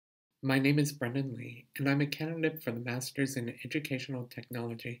My name is Brendan Lee, and I'm a candidate for the Master's in Educational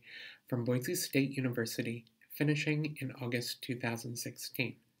Technology from Boise State University, finishing in August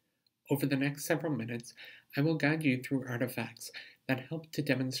 2016. Over the next several minutes, I will guide you through artifacts that help to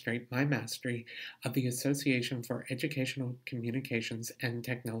demonstrate my mastery of the Association for Educational Communications and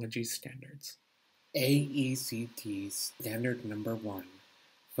Technology Standards. AECT Standard Number 1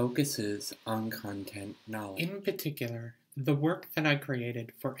 focuses on content knowledge. In particular, the work that I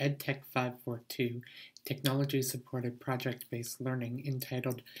created for EdTech 542, Technology Supported Project-Based Learning,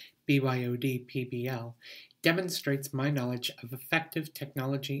 entitled BYOD PBL, demonstrates my knowledge of effective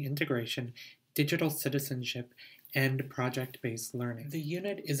technology integration, digital citizenship, and project-based learning. The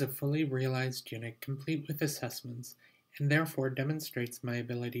unit is a fully realized unit complete with assessments, and therefore demonstrates my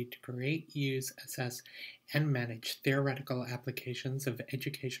ability to create, use, assess, and manage theoretical applications of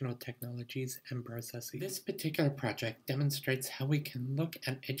educational technologies and processes. This particular project demonstrates how we can look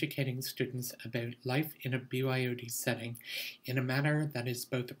at educating students about life in a BYOD setting in a manner that is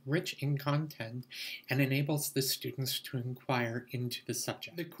both rich in content and enables the students to inquire into the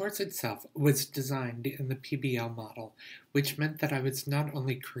subject. The course itself was designed in the PBL model, which meant that I was not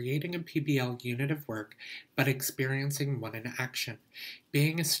only creating a PBL unit of work, but experiencing one in action.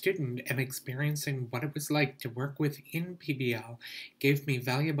 Being a student and experiencing what it was like to work within PBL gave me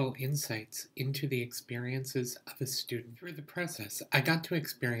valuable insights into the experiences of a student. Through the process, I got to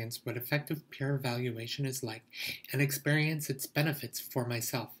experience what effective peer evaluation is like and experience its benefits for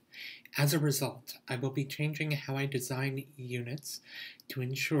myself. As a result, I will be changing how I design units to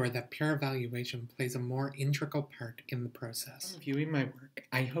ensure that peer evaluation plays a more integral part in the process. In viewing my work,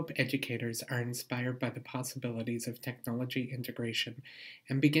 I hope educators are inspired by the possibilities of technology integration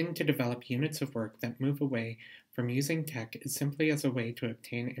and begin to develop units of work that move away from using tech simply as a way to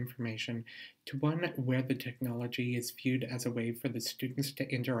obtain information to one where the technology is viewed as a way for the students to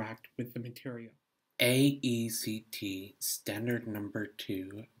interact with the material. AECT Standard Number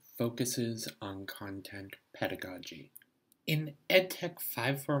 2 focuses on content pedagogy. In EdTech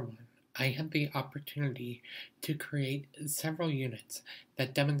 541, I had the opportunity to create several units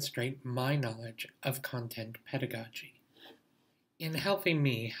that demonstrate my knowledge of content pedagogy. In Healthy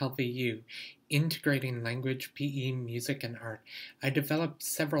Me, Healthy You, integrating language, PE, music, and art, I developed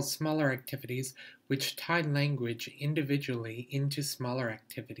several smaller activities which tied language individually into smaller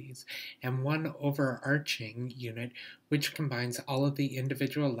activities, and one overarching unit which combines all of the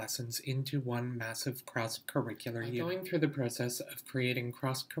individual lessons into one massive cross-curricular unit. Going through the process of creating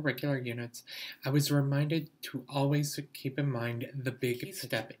cross-curricular units, I was reminded to always keep in mind the big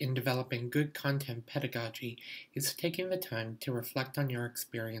step in developing good content pedagogy is taking the time to reflect on your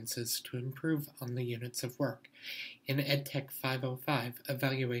experiences to improve on the units of work. In EdTech 505,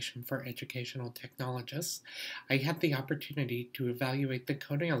 Evaluation for Educational Technologists, I had the opportunity to evaluate the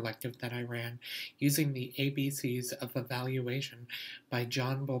coding elective that I ran using the ABCs of Evaluation by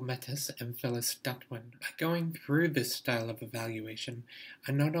John Bulmetis and Phyllis Dutwin. By going through this style of evaluation,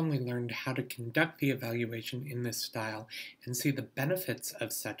 I not only learned how to conduct the evaluation in this style and see the benefits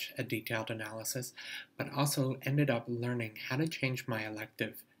of such a detailed analysis, but also ended up learning how to change my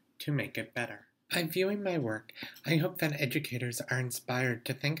elective to make it better. By viewing my work, I hope that educators are inspired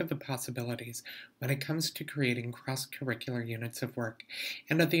to think of the possibilities when it comes to creating cross-curricular units of work,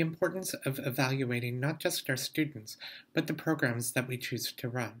 and of the importance of evaluating not just our students, but the programs that we choose to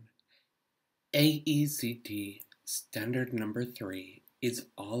run. AECT Standard Number 3 is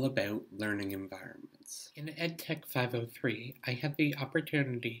all about learning environments. In EdTech 503, I had the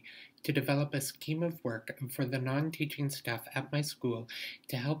opportunity to develop a scheme of work for the non-teaching staff at my school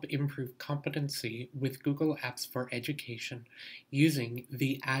to help improve competency with Google Apps for Education using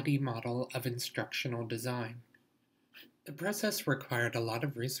the ADDIE model of instructional design. The process required a lot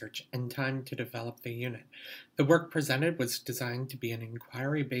of research and time to develop the unit. The work presented was designed to be an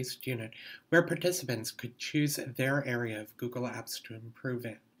inquiry-based unit where participants could choose their area of Google Apps to improve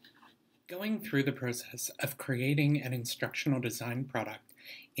in. Going through the process of creating an instructional design product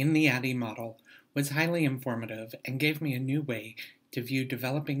in the ADDIE model was highly informative and gave me a new way to view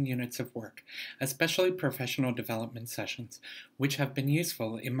developing units of work, especially professional development sessions, which have been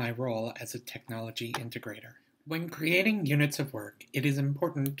useful in my role as a technology integrator. When creating units of work, it is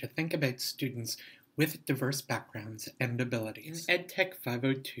important to think about students with diverse backgrounds and abilities. In EdTech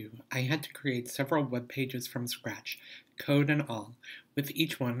 502, I had to create several web pages from scratch, code and all, with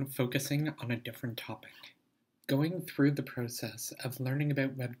each one focusing on a different topic. Going through the process of learning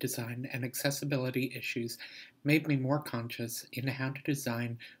about web design and accessibility issues made me more conscious in how to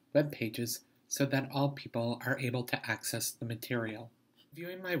design web pages so that all people are able to access the material.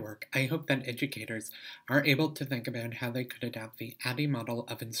 Viewing my work, I hope that educators are able to think about how they could adapt the ADDIE model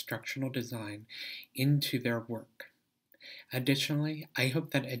of instructional design into their work. Additionally, I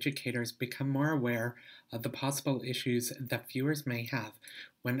hope that educators become more aware of the possible issues that viewers may have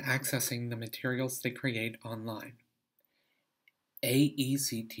when accessing the materials they create online.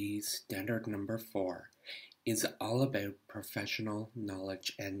 AECT Standard Number 4 is all about professional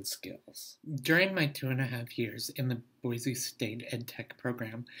knowledge and skills. During my 2.5 years in the Boise State EdTech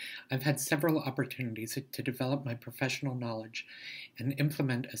program, I've had several opportunities to develop my professional knowledge and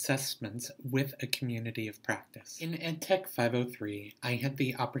implement assessments with a community of practice. In EdTech 503, I had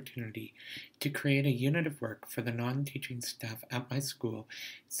the opportunity to create a unit of work for the non-teaching staff at my school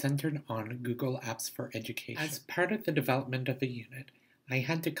centered on Google Apps for Education. As part of the development of the unit, I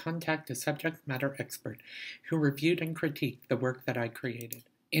had to contact a subject matter expert who reviewed and critiqued the work that I created.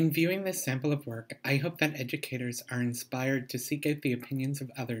 In viewing this sample of work, I hope that educators are inspired to seek out the opinions of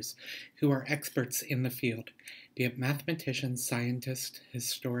others who are experts in the field, be it mathematicians, scientists,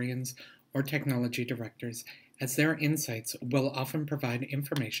 historians, or technology directors, as their insights will often provide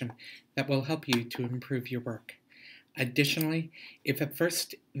information that will help you to improve your work. Additionally, if at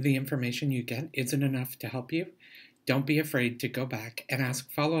first the information you get isn't enough to help you, don't be afraid to go back and ask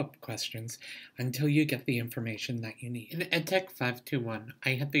follow-up questions until you get the information that you need. In EdTech 521, I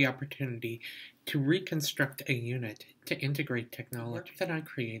had the opportunity to reconstruct a unit to integrate technology. The work that I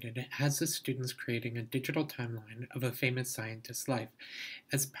created has the students creating a digital timeline of a famous scientist's life.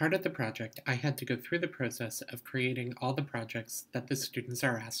 As part of the project, I had to go through the process of creating all the projects that the students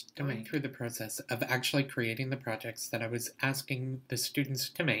are asked to make. Through the process of actually creating the projects that I was asking the students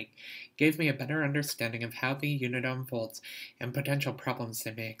to make gave me a better understanding of how the unit unfolds and potential problems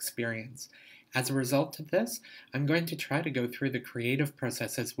they may experience. As a result of this, I'm going to try to go through the creative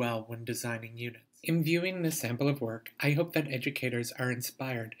process as well when designing units. In viewing this sample of work, I hope that educators are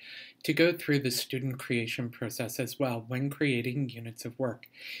inspired to go through the student creation process as well when creating units of work.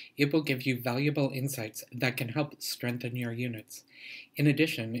 It will give you valuable insights that can help strengthen your units. In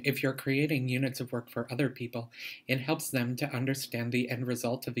addition, if you're creating units of work for other people, it helps them to understand the end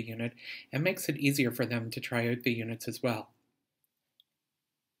result of the unit and makes it easier for them to try out the units as well.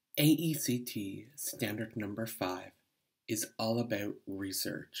 AECT Standard Number 5 is all about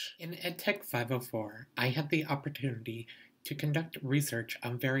research. In EdTech 504, I had the opportunity to conduct research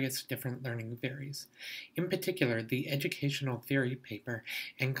on various different learning theories. In particular, the educational theory paper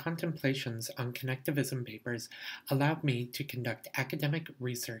and contemplations on connectivism papers allowed me to conduct academic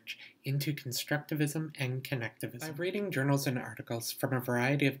research into constructivism and connectivism. By reading journals and articles from a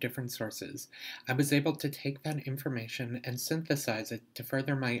variety of different sources, I was able to take that information and synthesize it to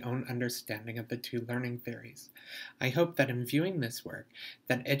further my own understanding of the two learning theories. I hope that in viewing this work,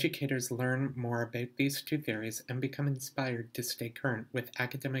 that educators learn more about these two theories and become inspired to stay current with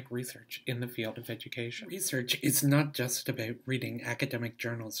academic research in the field of education. Research is not just about reading academic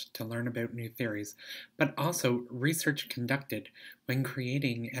journals to learn about new theories, but also research conducted when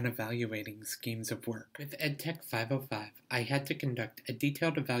creating and evaluating schemes of work. With EdTech 505, I had to conduct a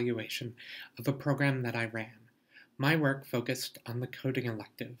detailed evaluation of a program that I ran. My work focused on the coding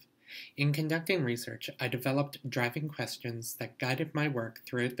elective. In conducting research, I developed driving questions that guided my work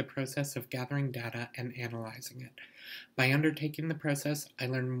throughout the process of gathering data and analyzing it. By undertaking the process, I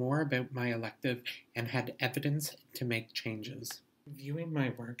learned more about my elective and had evidence to make changes. Viewing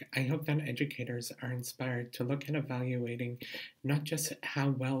my work, I hope that educators are inspired to look at evaluating not just how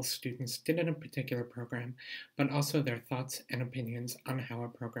well students did in a particular program, but also their thoughts and opinions on how a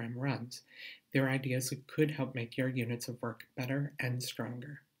program runs. Their ideas could help make your units of work better and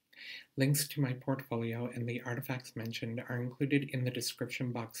stronger. Links to my portfolio and the artifacts mentioned are included in the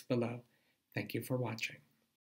description box below. Thank you for watching.